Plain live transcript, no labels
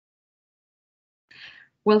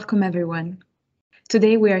Welcome everyone.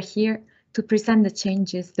 Today we are here to present the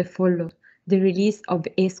changes that follow the release of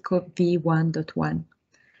ESCO v.1.1,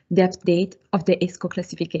 the update of the ESCO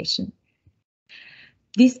classification.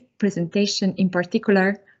 This presentation in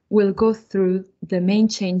particular will go through the main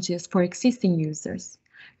changes for existing users,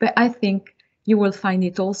 but I think you will find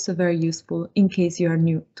it also very useful in case you are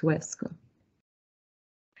new to ESCO.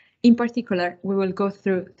 In particular, we will go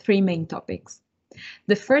through three main topics.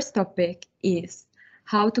 The first topic is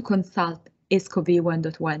how to consult ESCO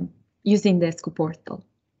v.1.1 using the ESCO portal.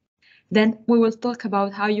 Then we will talk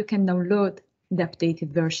about how you can download the updated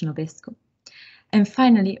version of ESCO. And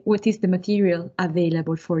finally, what is the material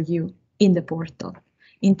available for you in the portal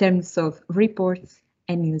in terms of reports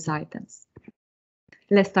and news items.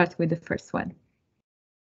 Let's start with the first one.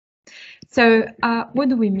 So what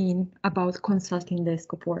do we mean about consulting the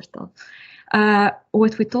ESCO portal?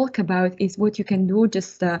 What we talk about is what you can do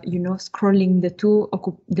just, scrolling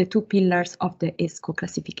the two pillars of the ESCO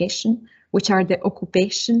classification, which are the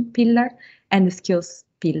occupation pillar and the skills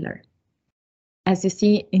pillar. As you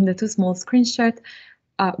see in the two small screenshots,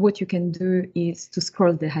 what you can do is to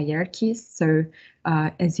scroll the hierarchies. So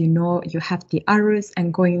as you know, you have the arrows,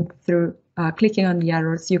 and going through, clicking on the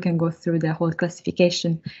arrows, you can go through the whole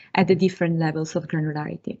classification at the different levels of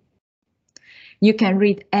granularity. You can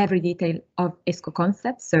read every detail of ESCO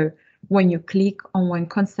concepts. So when you click on one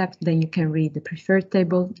concept, then you can read the preferred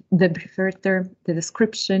table, the preferred term, the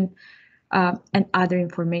description, and other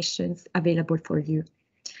informations available for you.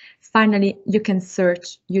 Finally, you can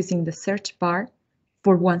search using the search bar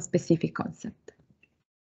for one specific concept.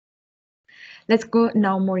 Let's go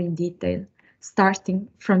now more in detail, starting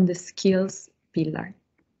from the skills pillar.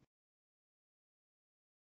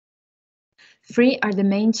 Three are the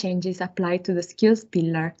main changes applied to the skills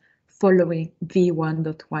pillar following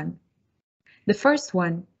v.1.1. The first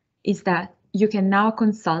one is that you can now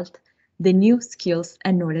consult the new skills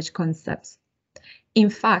and knowledge concepts. In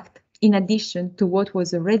fact, in addition to what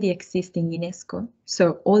was already existing in ESCO,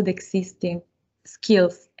 so all the existing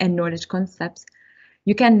skills and knowledge concepts,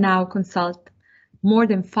 you can now consult more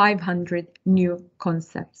than 500 new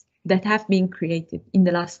concepts that have been created in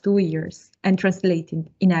the last 2 years and translated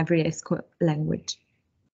in every ESCO language.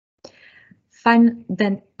 Second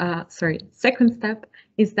step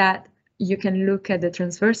is that you can look at the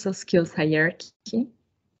transversal skills hierarchy.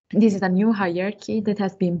 This is a new hierarchy that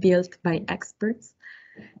has been built by experts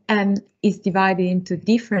and is divided into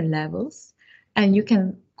different levels, and you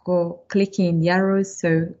can go clicking the arrows,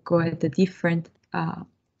 so go at the different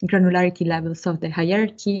granularity levels of the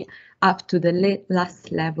hierarchy up to the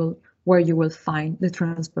last level where you will find the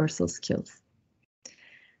transversal skills.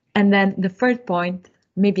 And then the third point,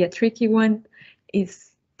 maybe a tricky one, is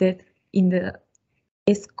that in the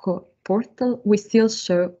ESCO portal, we still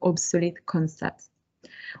show obsolete concepts.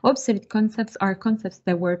 Obsolete concepts are concepts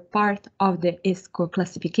that were part of the ESCO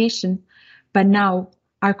classification, but now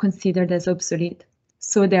are considered as obsolete,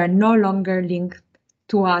 so they are no longer linked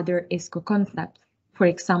to other ESCO concepts. For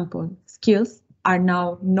example, skills are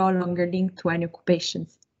now no longer linked to any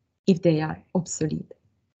occupations if they are obsolete.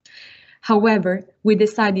 However, we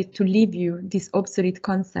decided to leave you these obsolete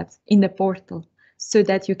concepts in the portal so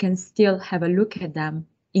that you can still have a look at them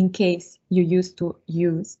in case you used to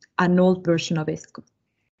use an old version of ESCO.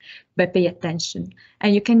 But pay attention,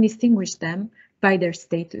 and you can distinguish them by their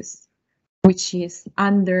status, which is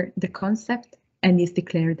under the concept and is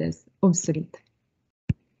declared as obsolete.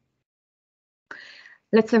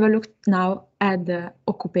 Let's have a look now at the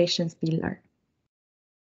occupations pillar.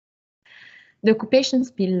 The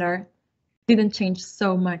occupations pillar didn't change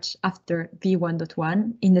so much after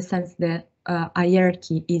v.1.1 in the sense that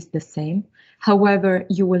hierarchy is the same. However,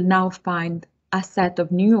 you will now find a set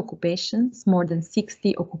of new occupations. More than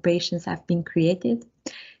 60 occupations have been created,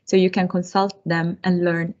 so you can consult them and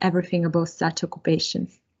learn everything about such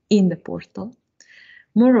occupations in the portal.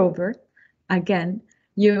 Moreover, again,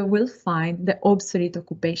 you will find the obsolete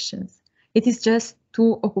occupations. It is just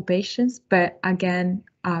 2 occupations, but again,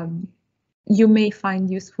 you may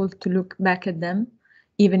find useful to look back at them,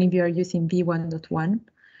 even if you are using v.1.1.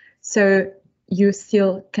 So you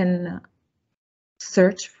still can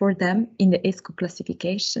search for them in the ESCO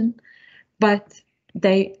classification, but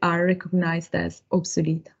they are recognized as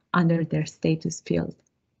obsolete under their status field.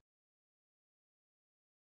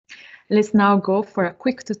 Let's now go for a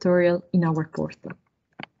quick tutorial in our portal.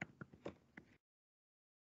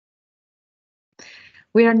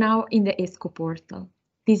 We are now in the ESCO portal.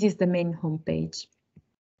 This is the main homepage.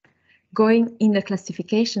 Going in the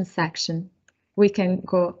classification section, we can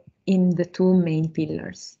go in the 2 main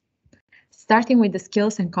pillars. Starting with the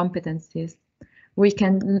skills and competencies, we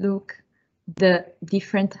can look the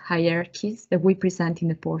different hierarchies that we present in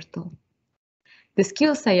the portal. The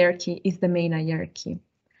skills hierarchy is the main hierarchy.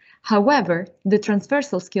 However, the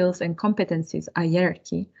transversal skills and competencies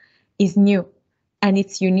hierarchy is new, and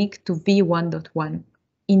it's unique to v.1.1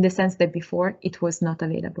 in the sense that before it was not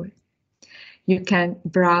available. You can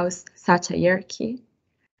browse such a hierarchy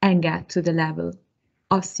and get to the level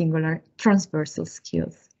of singular transversal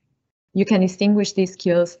skills. You can distinguish these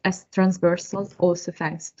skills as transversal also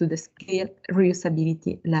thanks to the skill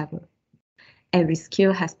reusability level. Every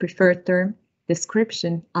skill has preferred term,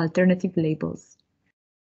 description, alternative labels.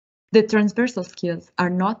 The transversal skills are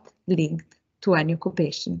not linked to any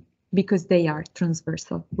occupation because they are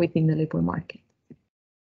transversal within the labor market.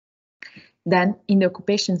 Then in the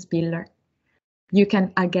occupations pillar, you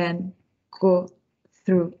can again go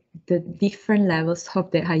through the different levels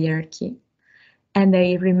of the hierarchy. And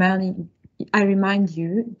I remind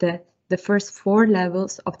you that the first 4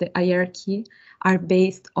 levels of the hierarchy are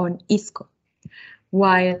based on ESCO,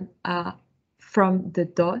 while from the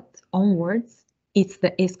dot onwards, it's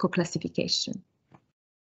the ESCO classification.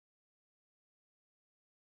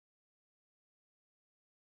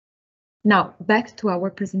 Now, back to our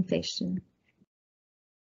presentation.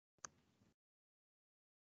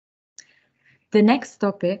 The next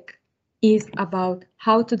topic is about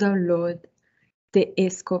how to download the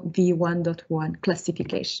ESCO v.1.1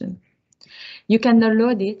 classification. You can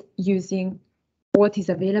download it using what is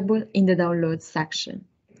available in the download section,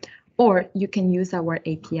 or you can use our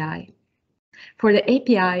API. For the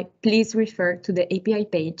API, please refer to the API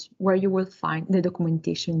page where you will find the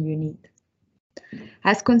documentation you need.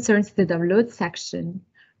 As concerns the download section,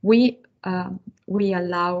 we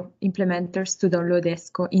allow implementers to download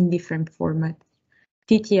ESCO in different formats,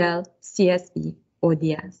 TTL, CSV,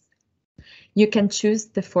 ODS. You can choose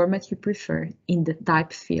the format you prefer in the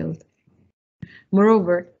type field.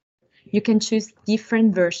 Moreover, you can choose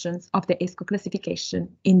different versions of the ESCO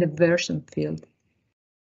classification in the version field.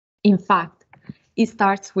 In fact, it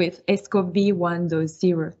starts with ESCO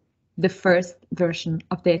v.1.0, the first version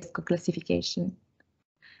of the ESCO classification.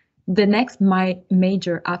 The next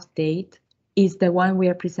major update is the one we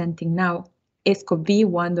are presenting now, ESCO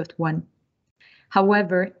v.1.1.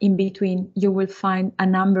 However, in between, you will find a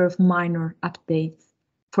number of minor updates.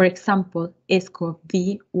 For example, ESCO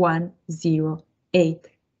v.1.0.8.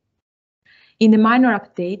 In the minor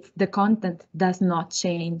updates, the content does not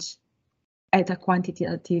change at a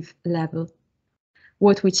quantitative level.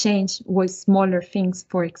 What we changed was smaller things,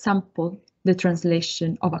 for example, the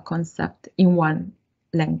translation of a concept in one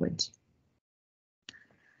language.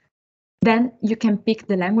 Then you can pick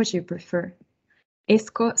the language you prefer.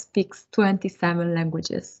 ESCO speaks 27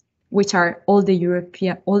 languages, which are all the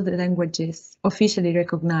languages officially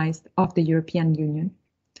recognized of the European Union,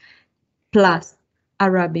 plus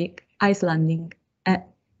Arabic, Icelandic,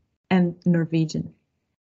 and Norwegian.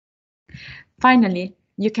 Finally,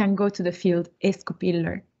 you can go to the field ESCO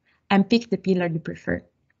pillar and pick the pillar you prefer.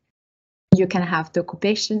 You can have the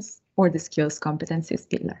occupations or the skills competencies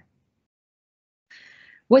pillar.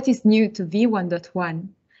 What is new to v.1.1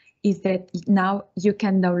 is that now you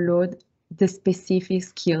can download the specific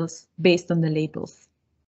skills based on the labels.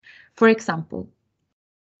 For example,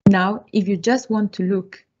 now if you just want to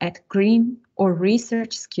look at green or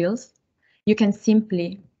research skills, you can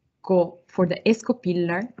simply go for the ESCO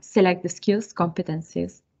pillar, select the skills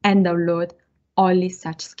competencies, and download only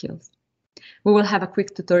such skills. We will have a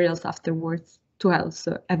quick tutorials afterwards to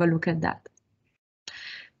also have a look at that.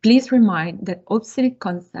 Please remind that obsolete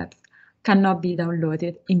concepts cannot be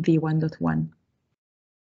downloaded in v.1.1.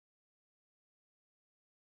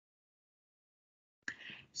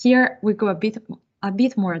 Here we go a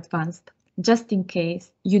bit more advanced, just in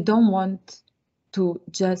case you don't want to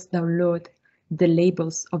just download the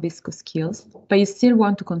labels of ESCO skills, but you still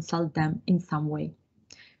want to consult them in some way.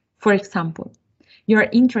 For example, you are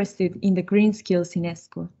interested in the green skills in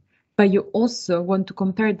ESCO, but you also want to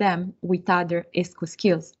compare them with other ESCO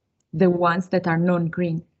skills, the ones that are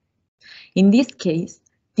non-green. In this case,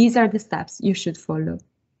 these are the steps you should follow.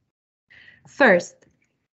 First,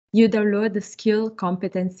 you download the skill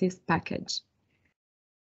competencies package.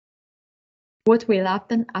 What will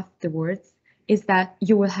happen afterwards is that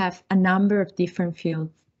you will have a number of different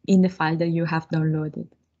fields in the file that you have downloaded.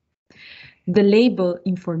 The label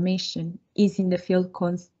information is in the field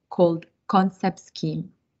called concept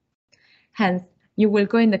scheme. Hence, you will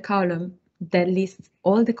go in the column that lists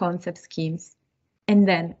all the concept schemes, and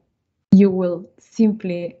then you will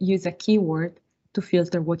simply use a keyword to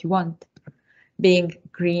filter what you want, being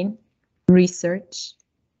green, research,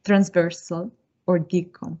 transversal, or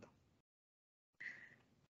DComp.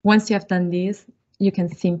 Once you have done this, you can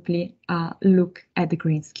simply look at the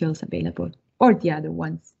green skills available or the other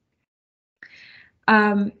ones.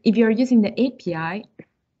 If you're using the API,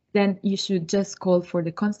 then you should just call for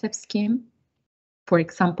the concept scheme, for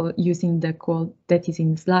example, using the call that is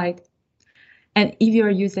in the slide. And if you're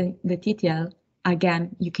using the TTL,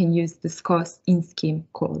 again, you can use the SCOS in scheme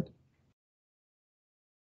call.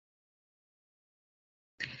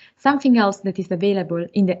 Something else that is available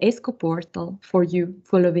in the ESCO portal for you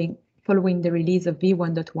following the release of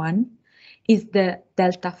v.1.1 is the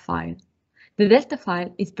Delta file. The Delta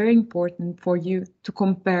file is very important for you to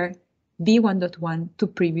compare v.1.1 to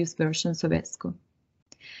previous versions of ESCO.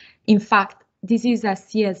 In fact, this is a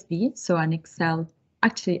CSV, so an Excel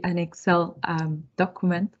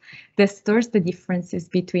document that stores the differences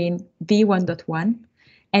between v.1.1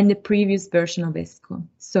 and the previous version of ESCO,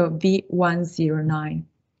 so v.1.09.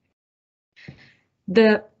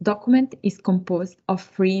 The document is composed of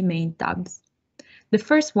 3 main tabs. The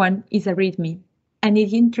first one is a README, and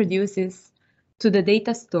it introduces to the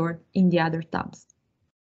data stored in the other tabs.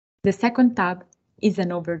 The second tab is an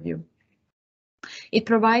overview. It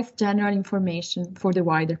provides general information for the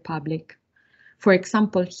wider public. For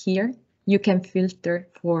example, here you can filter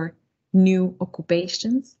for new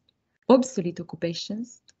occupations, obsolete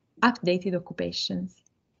occupations, updated occupations,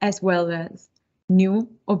 as well as new,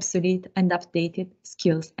 obsolete, and updated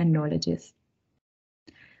skills and knowledges.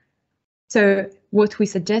 So what we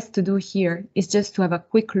suggest to do here is just to have a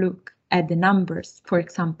quick look at the numbers, for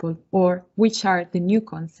example, or which are the new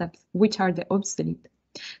concepts, which are the obsolete.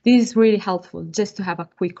 This is really helpful just to have a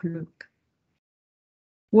quick look.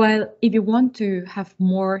 While if you want to have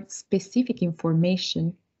more specific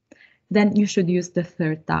information, then you should use the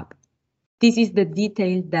third tab. This is the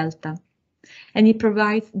detailed delta, and it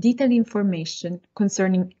provides detailed information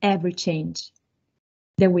concerning every change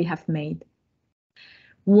that we have made.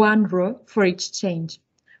 One row for each change,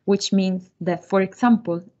 which means that, for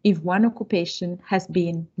example, if one occupation has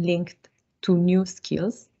been linked to new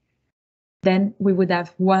skills, then we would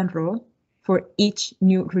have one row for each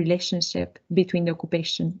new relationship between the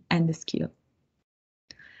occupation and the skill.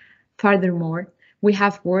 Furthermore, we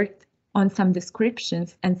have worked on some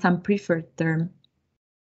descriptions and some preferred terms,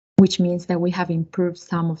 which means that we have improved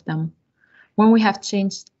some of them. When we have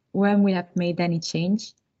made any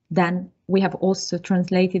change, then we have also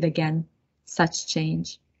translated again such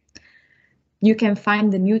change. You can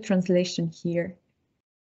find the new translation here.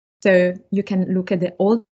 So you can look at the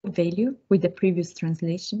old value with the previous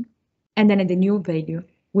translation, and then at the new value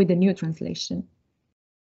with the new translation.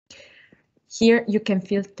 Here you can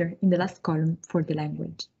filter in the last column for the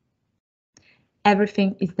language.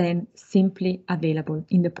 Everything is then simply available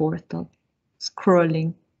in the portal,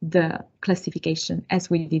 scrolling the classification as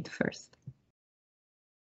we did first.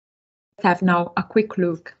 Let's have now a quick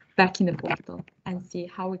look back in the portal and see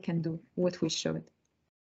how we can do what we showed.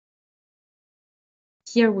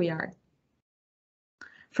 Here we are.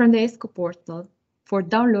 From the ESCO portal, for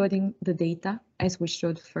downloading the data, as we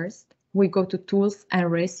showed first, we go to Tools and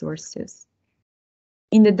Resources.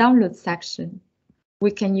 In the Download section, we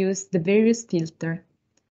can use the various filters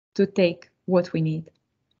to take what we need.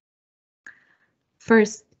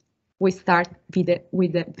 First, we start with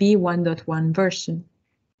the v.1.1 version,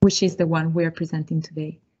 which is the one we are presenting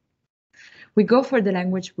today. We go for the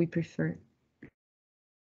language we prefer.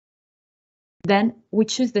 Then we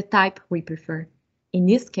choose the type we prefer. In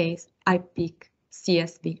this case, I pick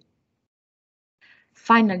CSV.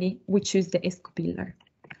 Finally, we choose the ESCO pillar.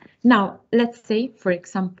 Now, let's say, for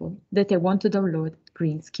example, that I want to download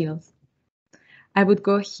green skills. I would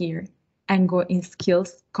go here and go in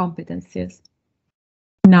Skills Competencies.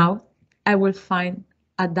 Now, I will find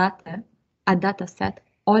a data set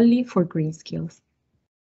only for green skills.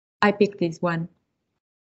 I pick this one,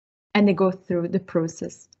 and I go through the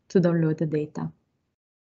process to download the data.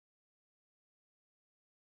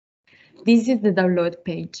 This is the download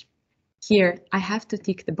page. Here, I have to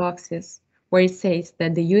tick the boxes where it says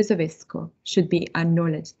that the use of ESCO should be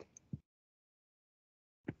acknowledged.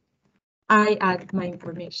 I add my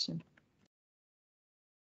information.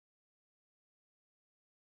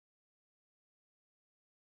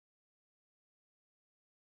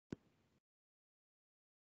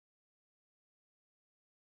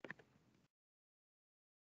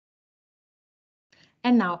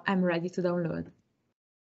 And now I'm ready to download.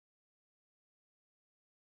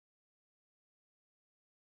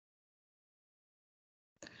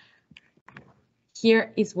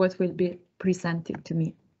 Here is what will be presented to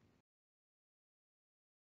me.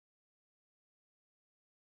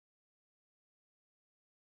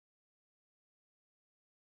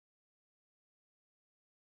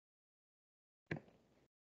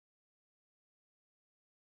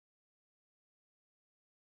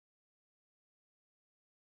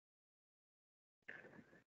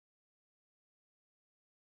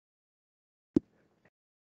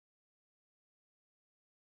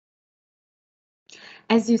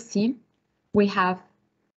 As you see, we have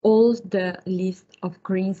all the list of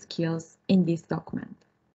green skills in this document.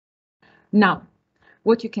 Now,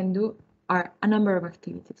 what you can do are a number of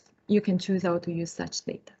activities. You can choose how to use such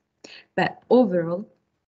data. But overall,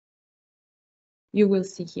 you will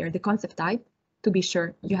see here the concept type, to be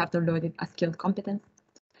sure you have downloaded a skilled competence,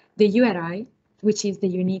 the URI, which is the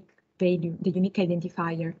unique value, the unique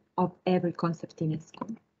identifier of every concept in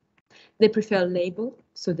ESCO, the preferred label,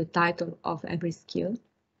 so the title of every skill,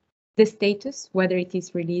 the status, whether it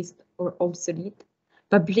is released or obsolete,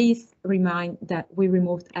 but please remind that we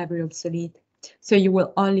removed every obsolete, so you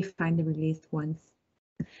will only find the released ones.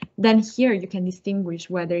 Then here you can distinguish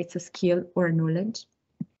whether it's a skill or a knowledge,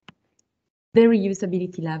 the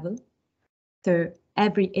reusability level, so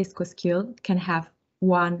every ESCO skill can have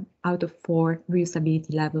 1 out of 4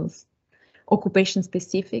 reusability levels, occupation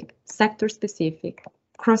specific, sector specific,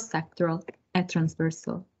 cross-sectoral, and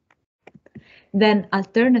transversal. Then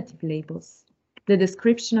alternative labels, the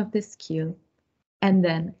description of the skill, and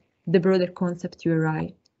then the broader concept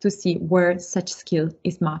URI to see where such skill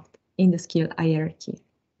is mapped in the skill hierarchy,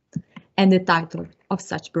 and the title of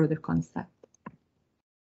such broader concept.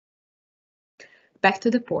 Back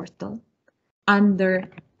to the portal, under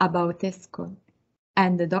About ESCO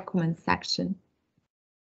and the Documents section,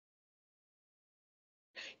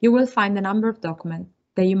 you will find a number of documents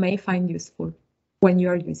that you may find useful when you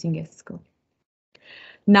are using ESCO.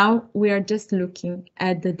 Now we are just looking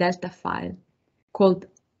at the Delta file called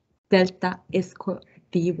Delta ESCO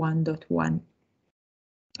v.1.1.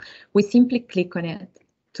 We simply click on it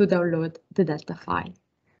to download the Delta file,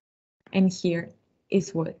 and here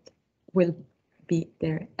is what will be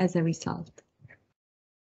there as a result.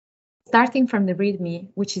 Starting from the README,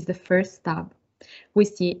 which is the first tab, we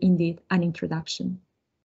see indeed an introduction.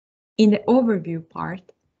 In the overview part,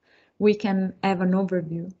 we can have an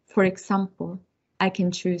overview. For example, I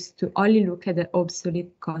can choose to only look at the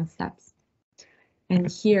obsolete concepts.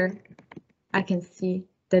 And here I can see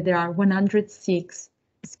that there are 106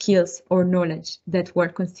 skills or knowledge that were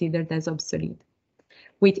considered as obsolete,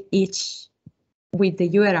 with the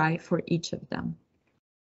URI for each of them.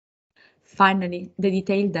 Finally, the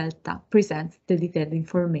detailed delta presents the detailed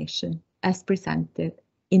information as presented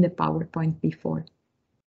in the PowerPoint before.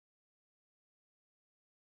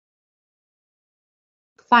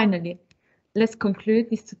 Finally, let's conclude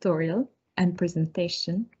this tutorial and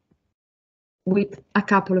presentation with a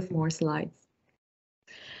couple of more slides.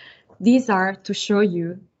 These are to show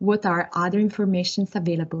you what are other informations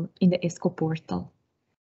available in the ESCO portal.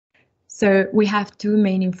 So we have two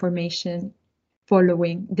main information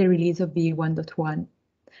following the release of v.1.1.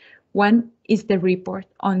 One is the report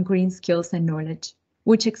on green skills and knowledge,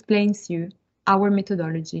 which explains you our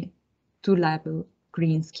methodology to label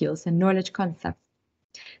green skills and knowledge concepts.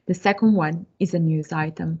 The second one is a news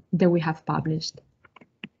item that we have published.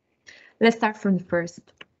 Let's start from the first.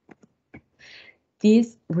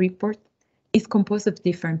 This report is composed of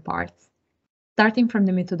different parts, starting from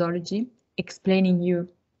the methodology, explaining you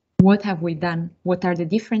what have we done, what are the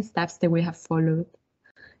different steps that we have followed,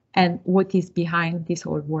 and what is behind this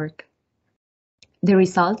whole work. The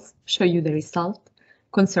results show you the result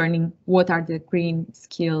concerning what are the green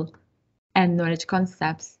skill and knowledge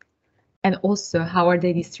concepts, and also how are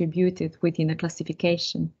they distributed within the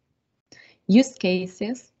classification. Use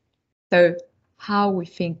cases, so how we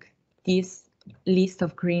think this list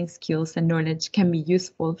of green skills and knowledge can be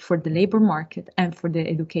useful for the labor market and for the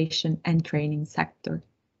education and training sector.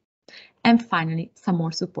 And finally, some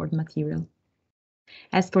more support material.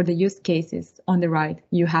 As for the use cases, on the right,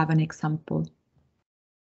 you have an example.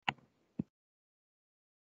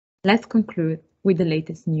 Let's conclude with the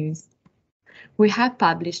latest news. We have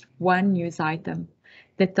published one news item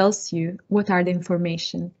that tells you what are the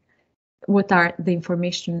information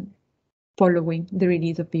following the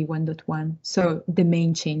release of v.1.1, so the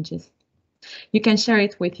main changes. You can share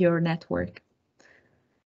it with your network.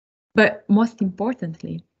 But most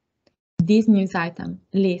importantly, this news item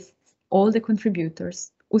lists all the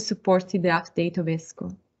contributors who supported the update of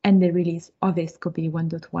ESCO and the release of ESCO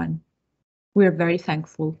v.1.1. We are very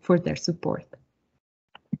thankful for their support.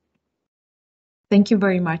 Thank you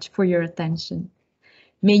very much for your attention.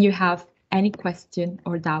 May you have any question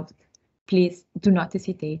or doubt, please do not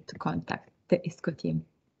hesitate to contact the ESCO team.